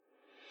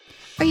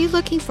Are you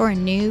looking for a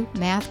new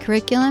math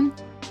curriculum?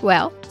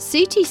 Well,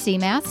 CTC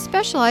Math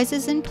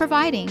specializes in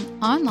providing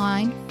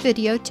online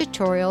video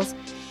tutorials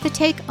that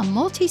take a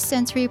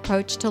multi-sensory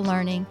approach to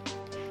learning.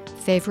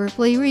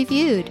 Favorably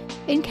reviewed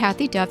in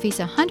Kathy Duffy's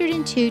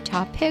 102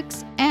 Top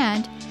Picks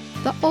and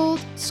the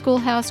Old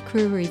Schoolhouse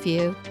Crew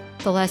Review.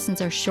 The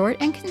lessons are short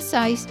and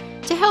concise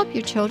to help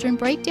your children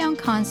break down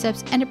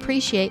concepts and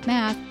appreciate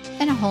math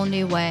in a whole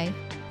new way.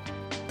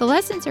 The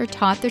lessons are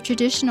taught the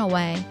traditional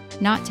way,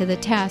 not to the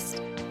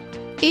test.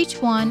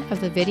 Each one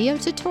of the video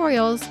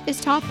tutorials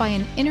is taught by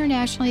an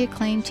internationally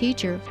acclaimed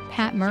teacher,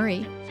 Pat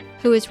Murray,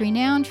 who is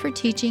renowned for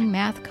teaching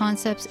math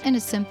concepts in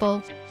a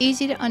simple,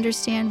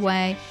 easy-to-understand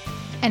way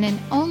and in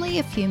only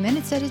a few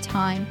minutes at a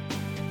time.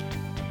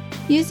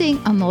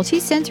 Using a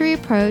multi-sensory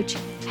approach,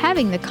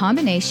 having the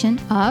combination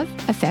of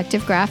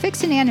effective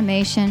graphics and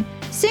animation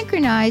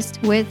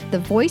synchronized with the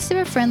voice of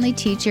a friendly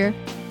teacher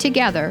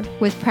together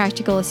with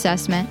practical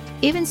assessment,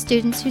 even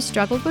students who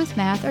struggled with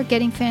math are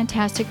getting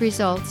fantastic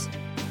results.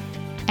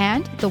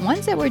 And the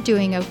ones that were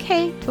doing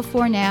okay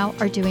before now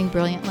are doing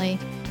brilliantly.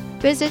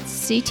 Visit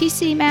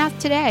CTC Math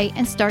today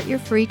and start your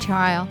free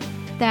trial.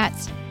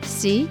 That's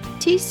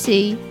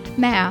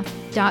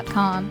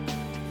ctcmath.com.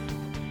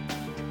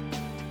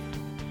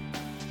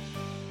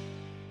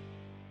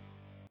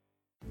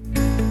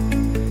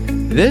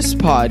 This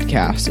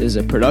podcast is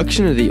a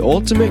production of the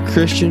Ultimate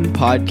Christian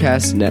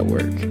Podcast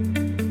Network.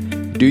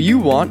 Do you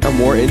want a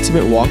more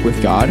intimate walk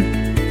with God?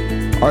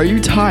 Are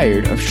you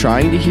tired of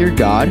trying to hear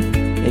God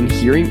and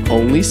hearing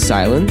only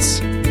silence?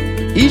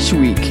 Each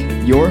week,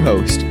 your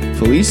host,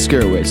 Felice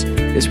Gerwitz,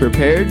 is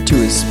prepared to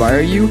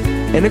inspire you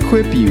and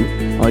equip you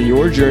on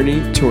your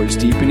journey towards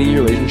deepening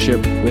your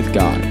relationship with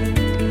God.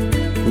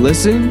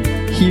 Listen,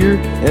 hear,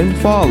 and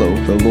follow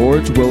the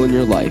Lord's will in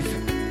your life,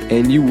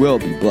 and you will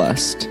be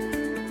blessed.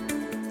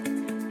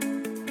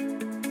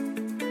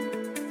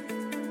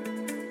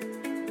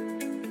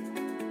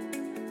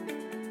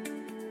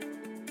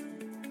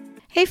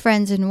 Hey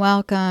friends, and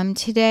welcome.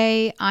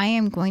 Today I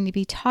am going to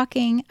be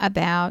talking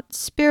about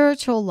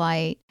spiritual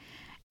light,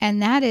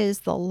 and that is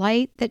the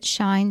light that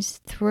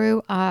shines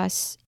through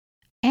us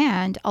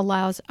and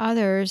allows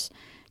others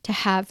to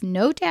have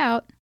no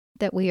doubt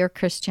that we are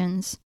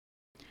Christians.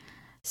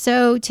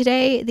 So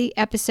today the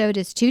episode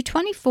is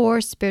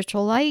 224,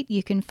 Spiritual Light.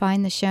 You can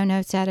find the show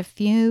notes at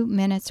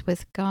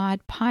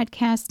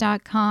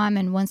afewminuteswithgodpodcast.com.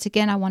 And once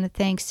again, I want to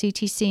thank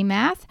CTC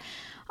Math.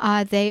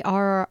 They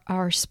are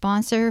our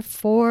sponsor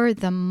for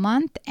the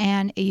month,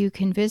 and you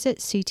can visit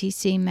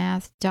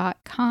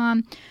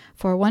ctcmath.com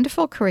for a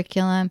wonderful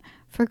curriculum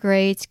for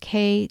grades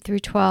K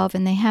through 12,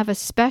 and they have a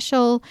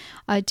special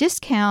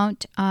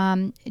discount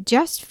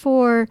just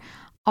for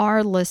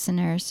our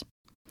listeners.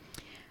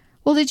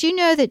 Well, did you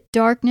know that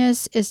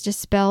darkness is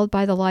dispelled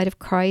by the light of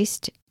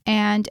Christ?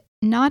 And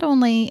not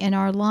only in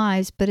our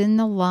lives, but in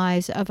the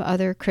lives of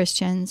other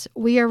Christians.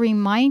 We are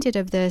reminded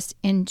of this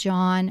in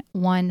John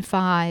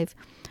 1:5.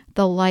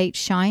 The light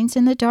shines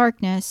in the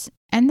darkness,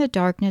 and the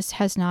darkness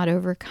has not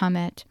overcome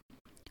it.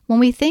 When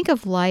we think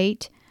of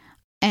light,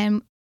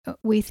 and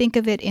we think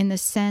of it in the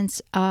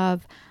sense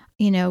of,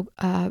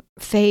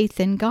 faith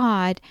in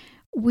God,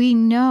 we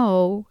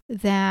know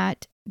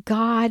that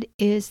God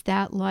is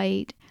that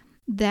light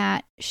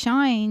that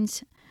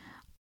shines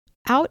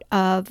out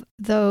of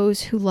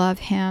those who love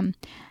Him.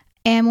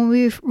 And when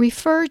we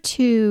refer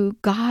to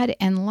God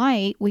and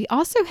light, we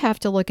also have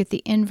to look at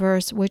the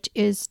inverse, which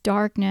is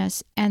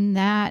darkness, and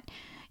that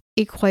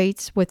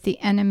equates with the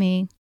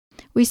enemy.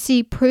 We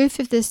see proof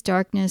of this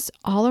darkness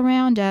all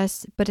around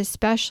us, but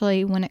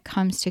especially when it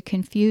comes to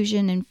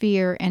confusion and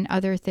fear and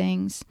other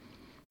things.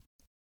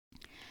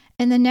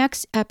 In the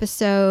next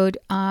episode,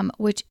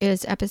 which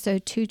is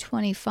episode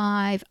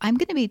 225, I'm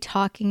going to be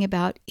talking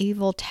about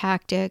evil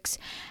tactics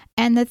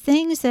and the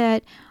things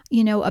that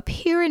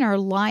appear in our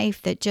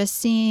life that just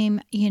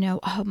seem,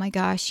 oh my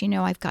gosh,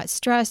 I've got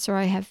stress, or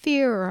I have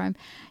fear, or I'm,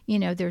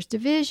 there's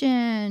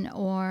division,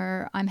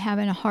 or I'm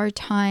having a hard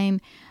time,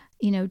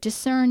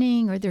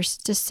 discerning, or there's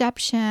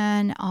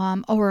deception,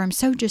 or I'm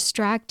so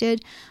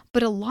distracted.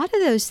 But a lot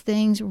of those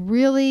things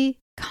really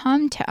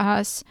come to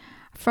us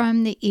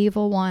from the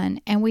evil one,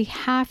 and we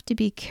have to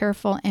be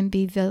careful and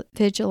be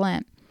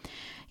vigilant.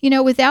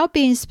 Without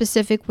being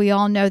specific, we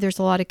all know there's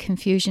a lot of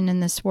confusion in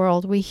this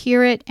world. We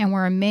hear it and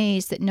we're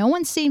amazed that no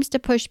one seems to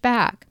push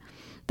back.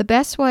 The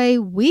best way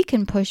we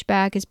can push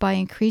back is by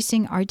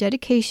increasing our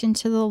dedication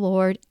to the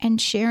Lord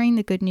and sharing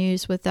the good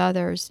news with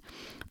others.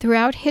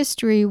 Throughout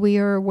history, we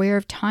are aware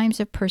of times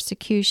of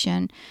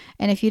persecution.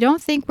 And if you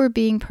don't think we're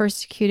being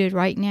persecuted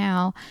right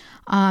now,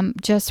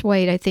 just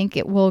wait. I think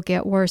it will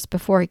get worse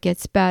before it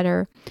gets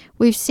better.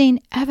 We've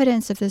seen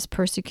evidence of this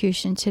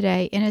persecution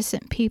today.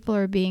 Innocent people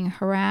are being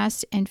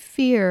harassed, and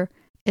fear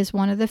is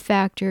one of the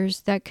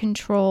factors that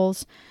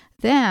controls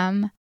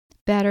them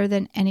better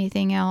than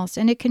anything else.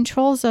 And it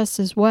controls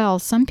us as well.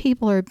 Some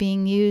people are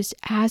being used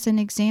as an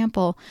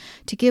example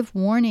to give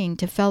warning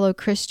to fellow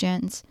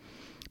Christians.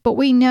 But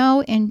we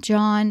know in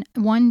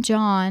 1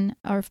 John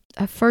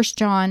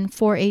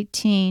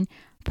 4:18,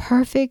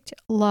 Perfect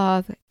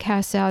love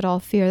casts out all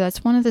fear.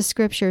 That's one of the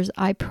scriptures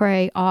I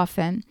pray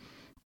often.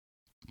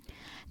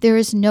 There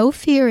is no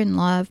fear in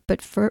love, but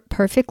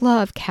perfect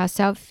love casts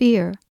out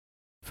fear.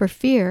 For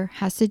fear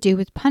has to do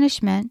with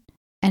punishment,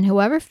 and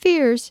whoever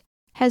fears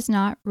has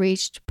not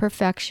reached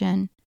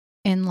perfection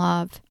in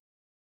love.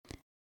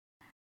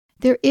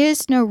 There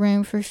is no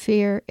room for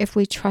fear if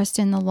we trust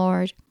in the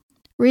Lord.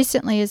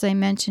 Recently, as I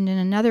mentioned in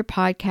another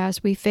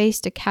podcast, we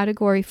faced a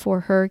Category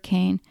 4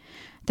 hurricane.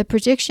 The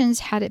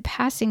predictions had it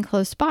passing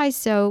close by,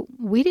 so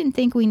we didn't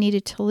think we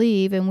needed to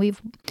leave, and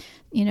we've,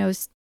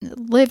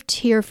 lived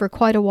here for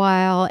quite a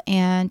while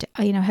and,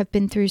 have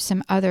been through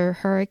some other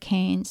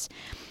hurricanes.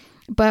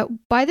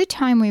 But by the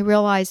time we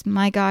realized,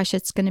 my gosh,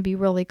 it's going to be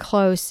really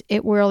close,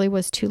 it really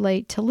was too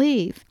late to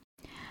leave.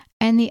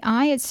 And the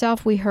eye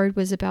itself, we heard,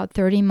 was about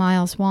 30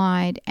 miles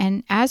wide.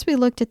 And as we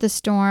looked at the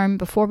storm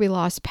before we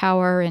lost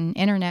power and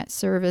internet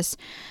service,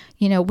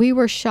 we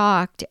were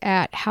shocked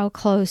at how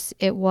close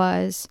it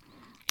was.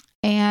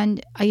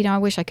 And, I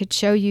wish I could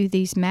show you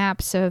these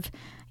maps of,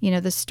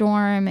 the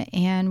storm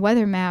and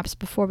weather maps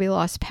before we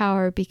lost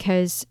power,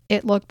 because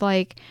it looked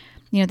like,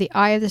 the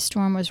eye of the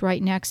storm was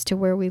right next to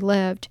where we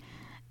lived.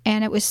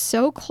 And it was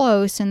so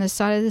close, and the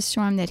side of the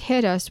storm that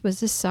hit us was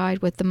the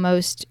side with the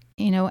most,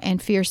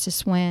 and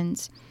fiercest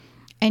winds.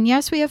 And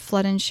yes, we have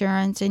flood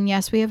insurance, and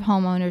yes, we have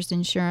homeowners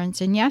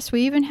insurance, and yes,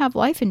 we even have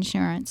life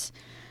insurance.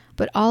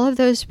 But all of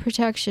those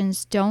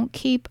protections don't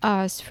keep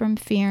us from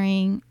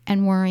fearing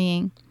and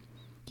worrying.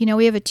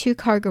 We have a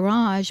 2-car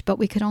garage, but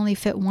we could only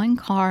fit 1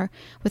 car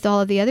with all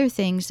of the other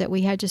things that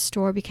we had to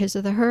store because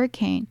of the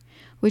hurricane.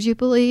 Would you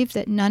believe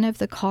that none of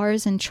the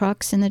cars and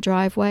trucks in the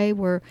driveway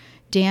were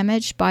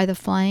damaged by the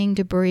flying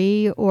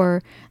debris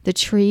or the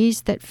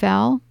trees that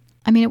fell?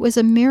 I mean, it was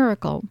a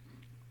miracle.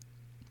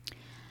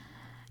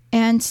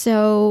 And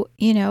so,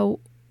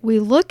 we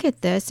look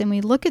at this and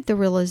we look at the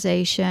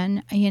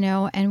realization,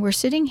 and we're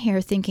sitting here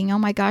thinking, oh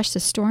my gosh, the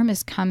storm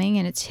is coming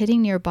and it's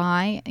hitting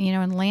nearby,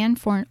 and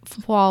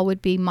landfall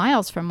would be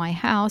miles from my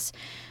house.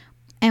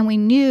 And we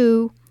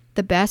knew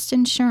the best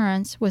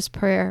insurance was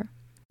prayer.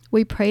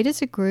 We prayed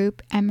as a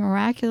group, and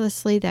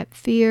miraculously that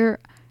fear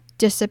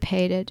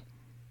dissipated.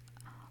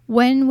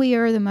 When we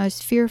are the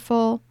most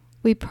fearful,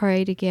 we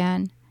prayed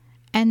again.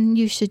 And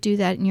you should do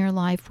that in your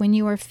life. When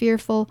you are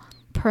fearful,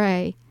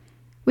 pray.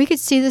 We could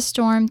see the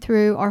storm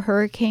through our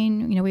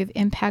hurricane. We have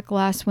impact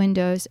glass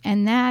windows,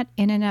 and that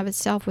in and of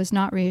itself was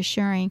not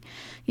reassuring.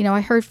 I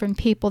heard from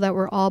people that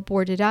were all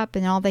boarded up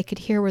and all they could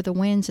hear were the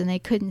winds and they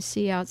couldn't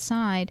see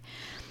outside.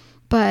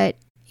 But,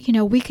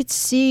 we could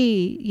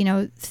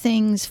see,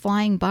 things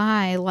flying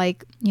by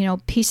like,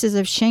 pieces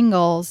of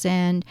shingles,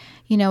 and,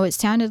 it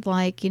sounded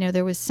like,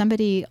 there was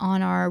somebody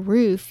on our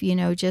roof,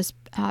 just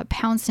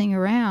pouncing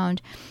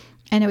around,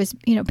 and it was,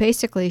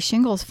 basically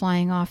shingles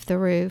flying off the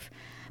roof.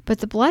 But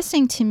the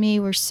blessing to me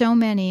were so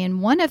many,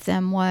 and one of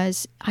them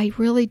was I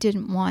really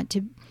didn't want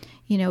to,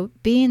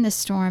 be in the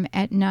storm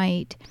at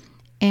night,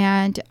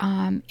 and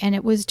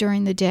it was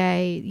during the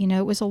day.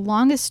 It was the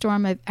longest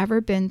storm I've ever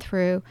been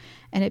through,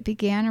 and it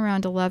began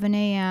around 11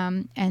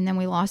 a.m., and then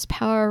we lost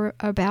power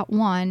about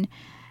 1,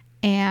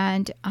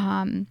 and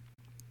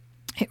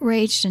it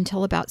raged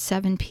until about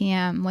 7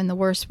 p.m. when the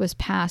worst was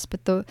past,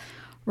 but the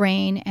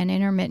rain and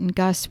intermittent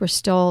gusts were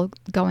still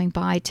going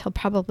by till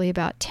probably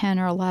about 10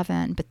 or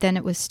 11, but then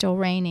it was still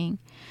raining.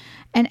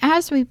 And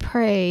as we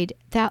prayed,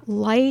 that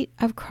light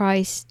of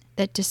Christ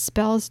that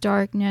dispels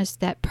darkness,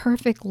 that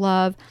perfect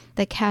love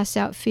that casts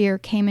out fear,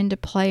 came into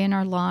play in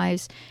our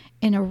lives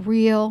in a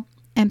real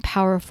and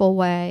powerful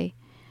way.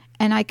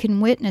 And I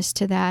can witness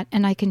to that,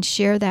 and I can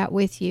share that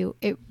with you.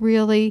 It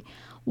really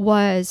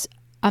was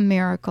a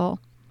miracle.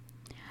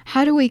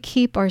 How do we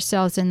keep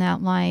ourselves in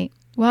that light?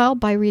 Well,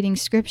 by reading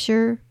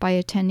scripture, by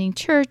attending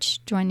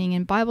church, joining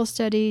in Bible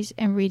studies,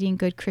 and reading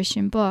good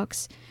Christian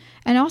books.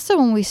 And also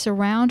when we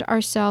surround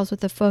ourselves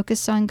with a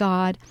focus on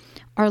God,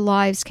 our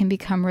lives can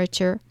become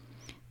richer.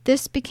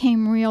 This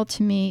became real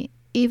to me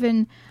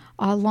even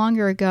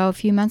longer ago. A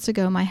few months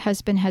ago, my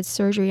husband had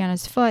surgery on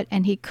his foot,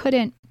 and he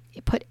couldn't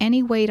put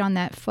any weight on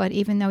that foot,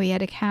 even though he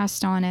had a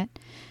cast on it.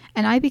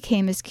 And I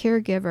became his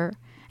caregiver.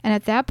 And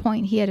at that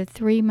point, he had a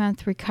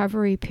 3-month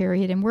recovery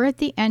period, and we're at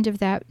the end of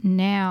that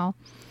now.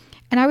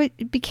 And I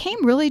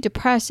became really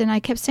depressed, and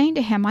I kept saying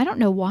to him, I don't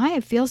know why I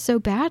feel so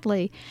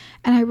badly.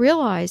 And I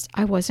realized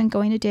I wasn't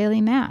going to daily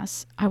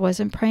mass. I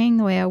wasn't praying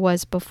the way I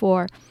was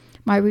before.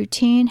 My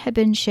routine had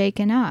been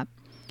shaken up.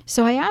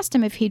 So I asked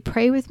him if he'd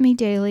pray with me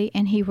daily,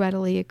 and he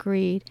readily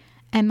agreed.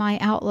 And my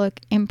outlook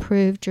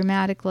improved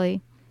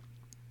dramatically.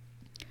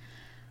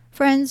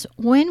 Friends,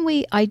 when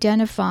we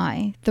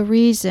identify the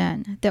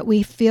reason that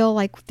we feel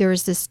like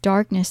there's this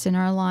darkness in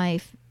our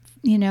life,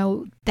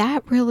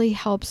 that really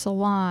helps a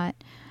lot.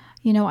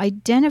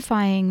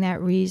 Identifying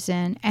that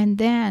reason and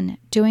then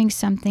doing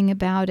something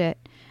about it.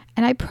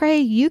 And I pray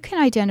you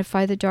can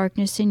identify the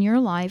darkness in your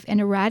life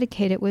and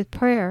eradicate it with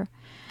prayer.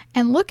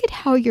 And look at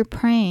how you're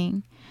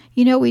praying.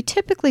 We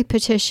typically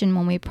petition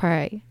when we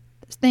pray.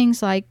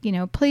 Things like,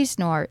 please,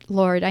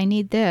 Lord, I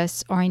need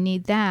this or I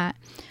need that.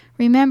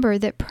 Remember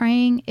that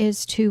praying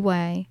is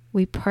two-way.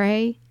 We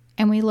pray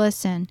and we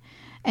listen.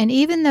 And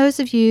even those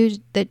of you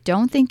that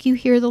don't think you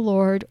hear the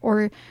Lord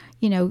or,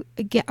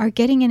 are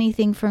getting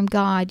anything from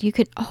God, you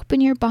could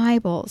open your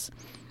Bibles.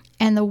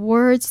 And the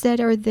words that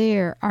are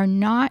there are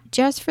not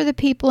just for the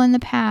people in the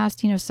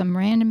past, some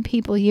random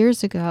people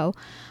years ago,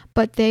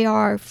 but they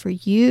are for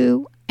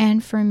you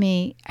and for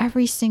me,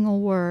 every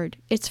single word.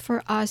 It's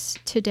for us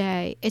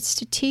today. It's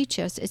to teach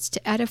us. It's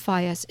to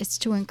edify us. It's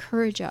to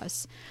encourage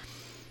us.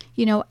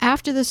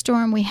 After the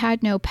storm, we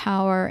had no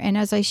power. And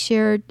as I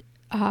shared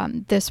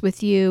this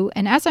with you,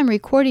 and as I'm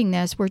recording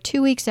this, we're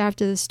 2 weeks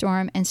after the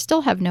storm and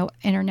still have no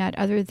internet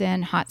other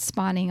than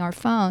hot-spotting our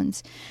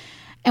phones.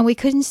 And we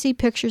couldn't see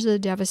pictures of the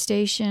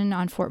devastation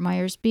on Fort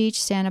Myers Beach,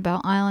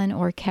 Sanibel Island,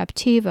 or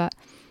Captiva.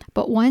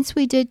 But once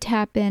we did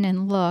tap in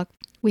and look,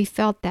 we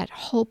felt that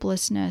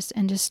hopelessness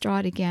and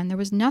distraught again. There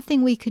was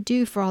nothing we could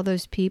do for all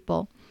those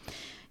people.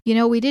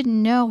 We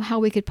didn't know how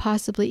we could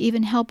possibly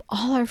even help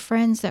all our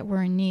friends that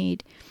were in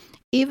need,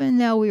 even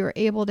though we were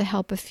able to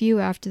help a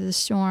few after the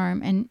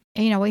storm. And,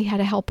 we had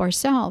to help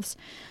ourselves.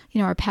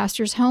 Our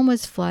pastor's home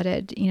was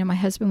flooded. My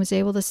husband was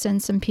able to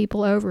send some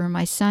people over.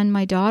 My son,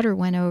 my daughter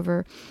went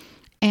over,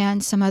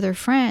 and some other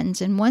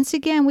friends. And once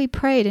again, we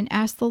prayed and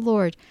asked the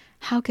Lord,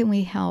 how can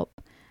we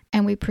help?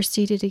 And we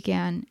proceeded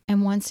again.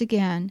 And once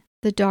again,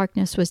 the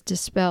darkness was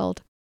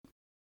dispelled.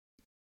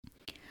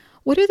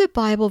 What are the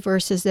Bible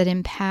verses that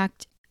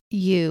impact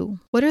you?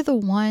 What are the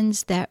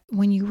ones that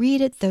when you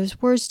read it,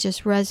 those words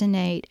just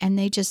resonate and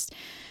they just,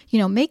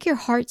 make your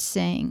heart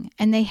sing,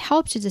 and they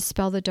help to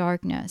dispel the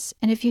darkness?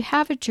 And if you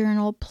have a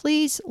journal,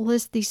 please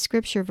list these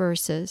scripture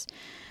verses.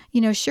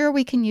 Sure,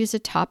 we can use a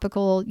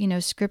topical,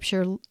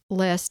 scripture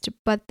list,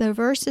 but the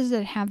verses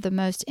that have the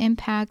most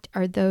impact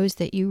are those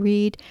that you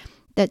read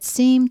that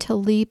seem to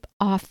leap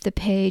off the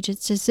page.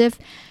 It's as if,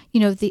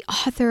 the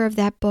author of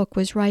that book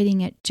was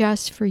writing it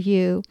just for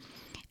you.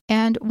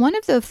 And one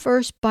of the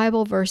first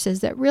Bible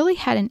verses that really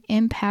had an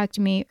impact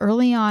me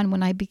early on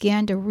when I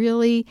began to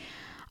really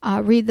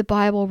read the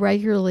Bible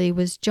regularly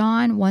was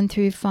John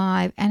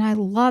 1-5. And I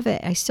love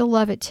it. I still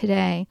love it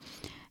today.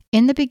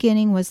 In the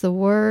beginning was the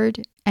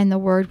Word, and the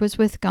Word was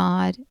with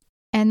God,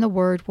 and the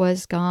Word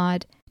was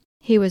God.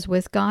 He was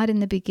with God in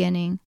the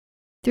beginning.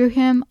 Through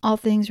him all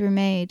things were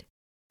made.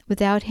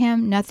 Without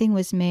him nothing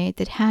was made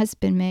that has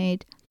been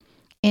made.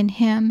 In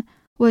him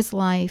was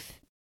life,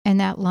 and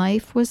that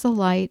life was the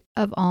light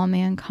of all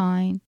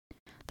mankind.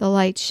 The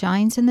light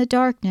shines in the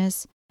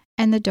darkness,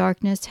 and the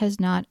darkness has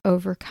not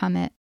overcome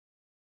it.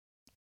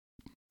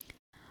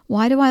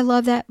 Why do I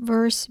love that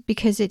verse?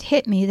 Because it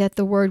hit me that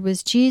the Word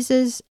was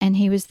Jesus, and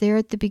he was there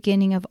at the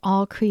beginning of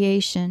all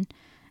creation.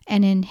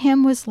 And in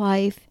him was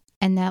life,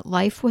 and that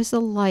life was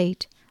the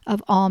light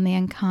of all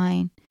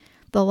mankind.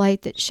 The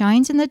light that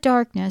shines in the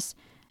darkness,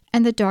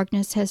 and the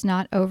darkness has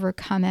not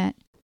overcome it.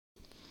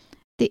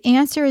 The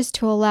answer is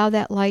to allow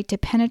that light to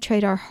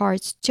penetrate our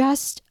hearts,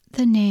 just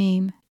the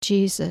name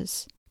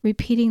Jesus.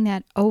 Repeating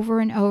that over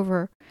and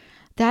over.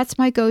 That's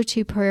my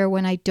go-to prayer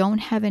when I don't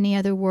have any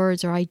other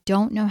words or I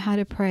don't know how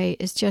to pray,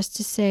 is just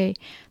to say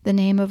the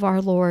name of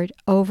our Lord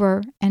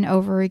over and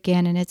over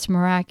again, and it's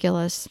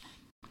miraculous.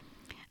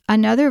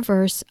 Another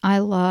verse I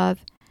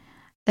love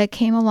that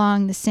came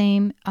along the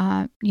same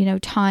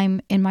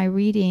time in my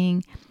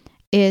reading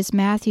is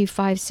Matthew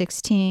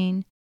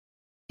 5:16.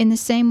 In the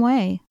same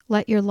way,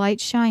 let your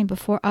light shine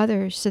before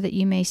others so that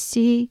you may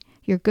see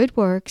your good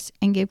works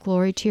and give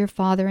glory to your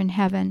Father in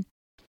heaven.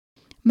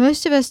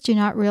 Most of us do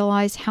not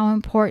realize how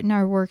important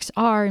our works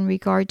are in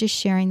regard to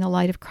sharing the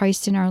light of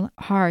Christ in our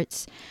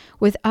hearts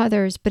with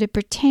others, but it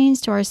pertains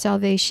to our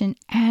salvation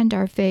and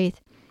our faith.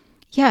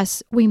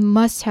 Yes, we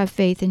must have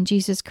faith in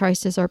Jesus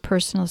Christ as our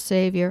personal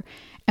Savior,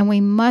 and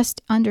we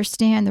must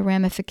understand the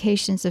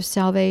ramifications of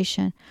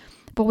salvation.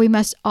 But we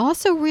must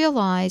also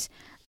realize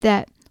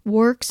that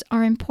works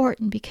are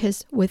important,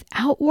 because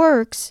without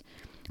works,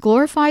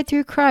 glorified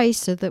through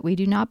Christ so that we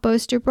do not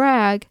boast or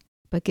brag,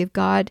 but give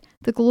God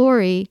the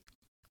glory,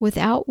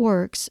 without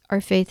works, our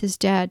faith is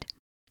dead.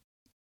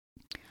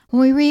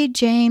 When we read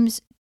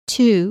James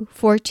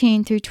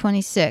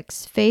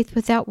 2:14-26, faith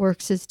without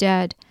works is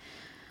dead.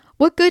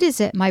 What good is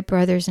it, my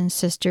brothers and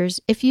sisters,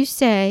 if you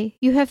say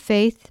you have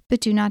faith but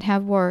do not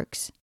have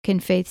works? Can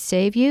faith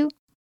save you?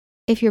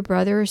 If your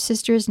brother or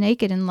sister is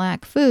naked and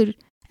lack food,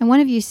 and one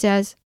of you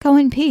says, go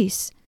in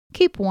peace,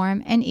 keep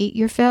warm and eat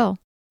your fill,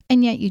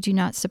 and yet you do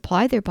not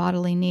supply their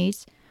bodily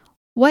needs,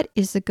 what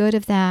is the good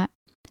of that?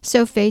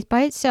 So faith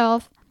by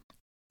itself,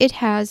 it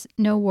has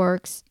no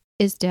works,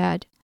 is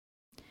dead.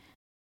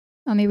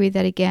 Let me read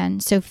that again.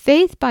 So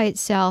faith by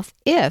itself,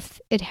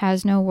 if it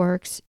has no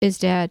works, is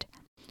dead.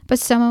 But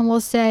someone will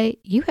say,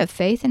 you have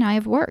faith and I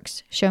have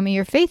works. Show me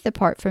your faith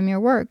apart from your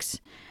works,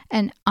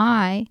 and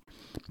I,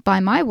 by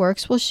my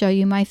works, will show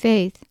you my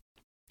faith.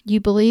 You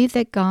believe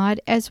that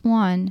God as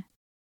one.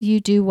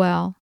 You do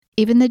well.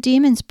 Even the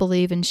demons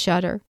believe and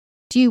shudder.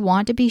 Do you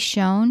want to be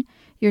shown,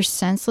 you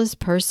senseless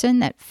person,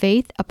 that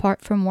faith apart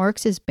from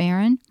works is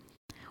barren?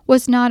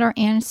 Was not our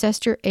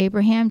ancestor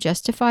Abraham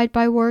justified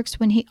by works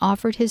when he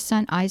offered his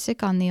son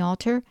Isaac on the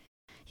altar?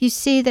 You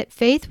see that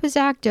faith was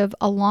active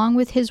along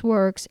with his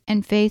works,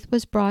 and faith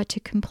was brought to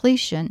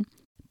completion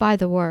by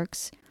the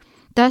works.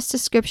 Thus the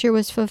scripture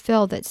was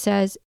fulfilled that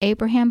says,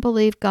 Abraham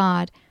believed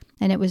God,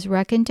 and it was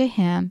reckoned to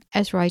him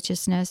as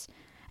righteousness,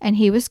 and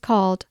he was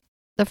called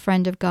the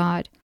friend of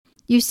God.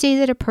 You see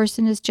that a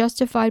person is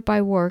justified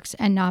by works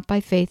and not by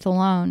faith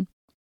alone.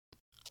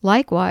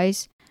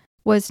 Likewise,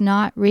 was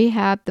not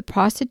Rahab the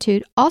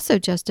prostitute also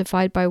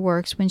justified by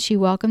works when she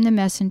welcomed the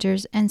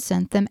messengers and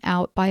sent them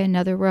out by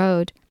another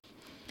road?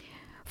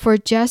 For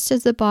just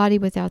as the body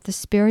without the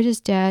spirit is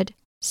dead,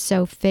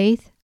 so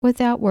faith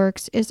without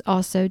works is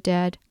also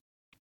dead.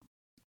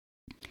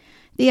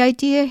 The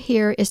idea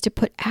here is to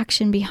put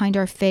action behind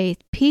our faith.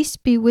 Peace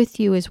be with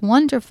you is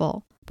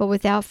wonderful, but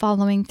without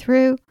following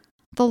through,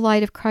 the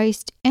light of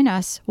Christ in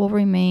us will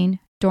remain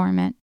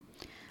dormant.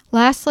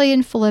 Lastly,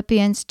 in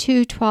Philippians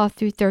 2:12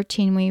 through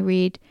 13, we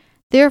read,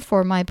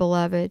 Therefore, my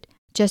beloved,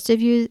 just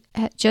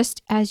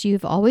as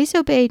you've always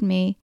obeyed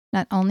me,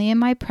 not only in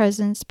my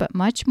presence, but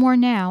much more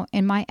now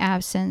in my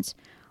absence,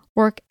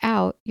 work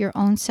out your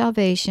own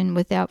salvation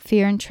without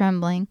fear and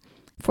trembling,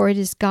 for it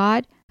is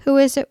God who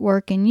is at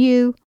work in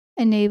you,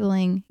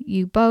 enabling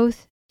you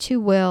both to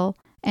will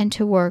and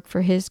to work for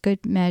his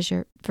good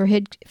measure, for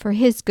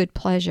his good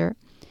pleasure.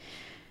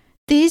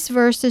 These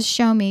verses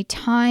show me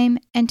time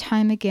and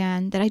time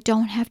again that I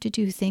don't have to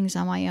do things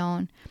on my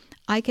own.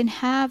 I can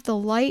have the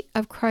light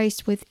of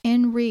Christ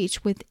within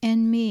reach,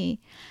 within me,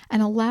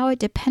 and allow it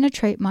to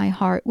penetrate my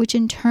heart, which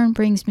in turn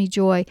brings me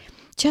joy.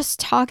 Just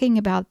talking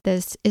about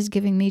this is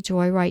giving me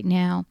joy right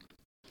now.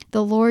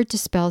 The Lord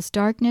dispels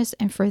darkness,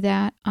 and for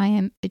that I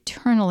am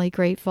eternally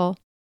grateful.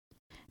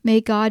 May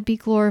God be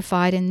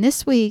glorified, and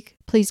this week,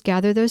 please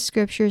gather those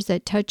scriptures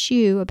that touch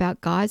you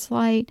about God's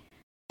light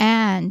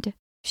and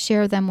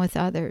share them with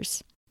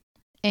others.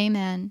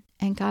 Amen,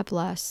 and God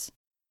bless.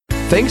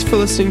 Thanks for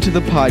listening to the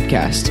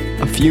podcast,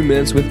 A Few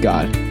Minutes with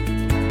God.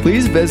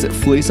 Please visit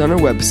Felice on our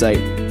website,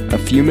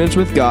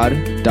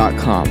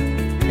 afewminuteswithgod.com,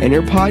 and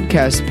your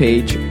podcast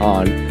page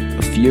on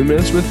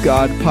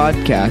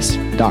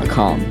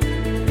afewminuteswithgodpodcast.com.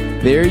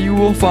 There you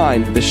will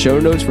find the show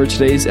notes for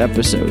today's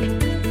episode.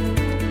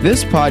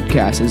 This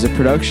podcast is a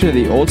production of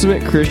the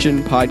Ultimate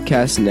Christian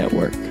Podcast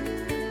Network.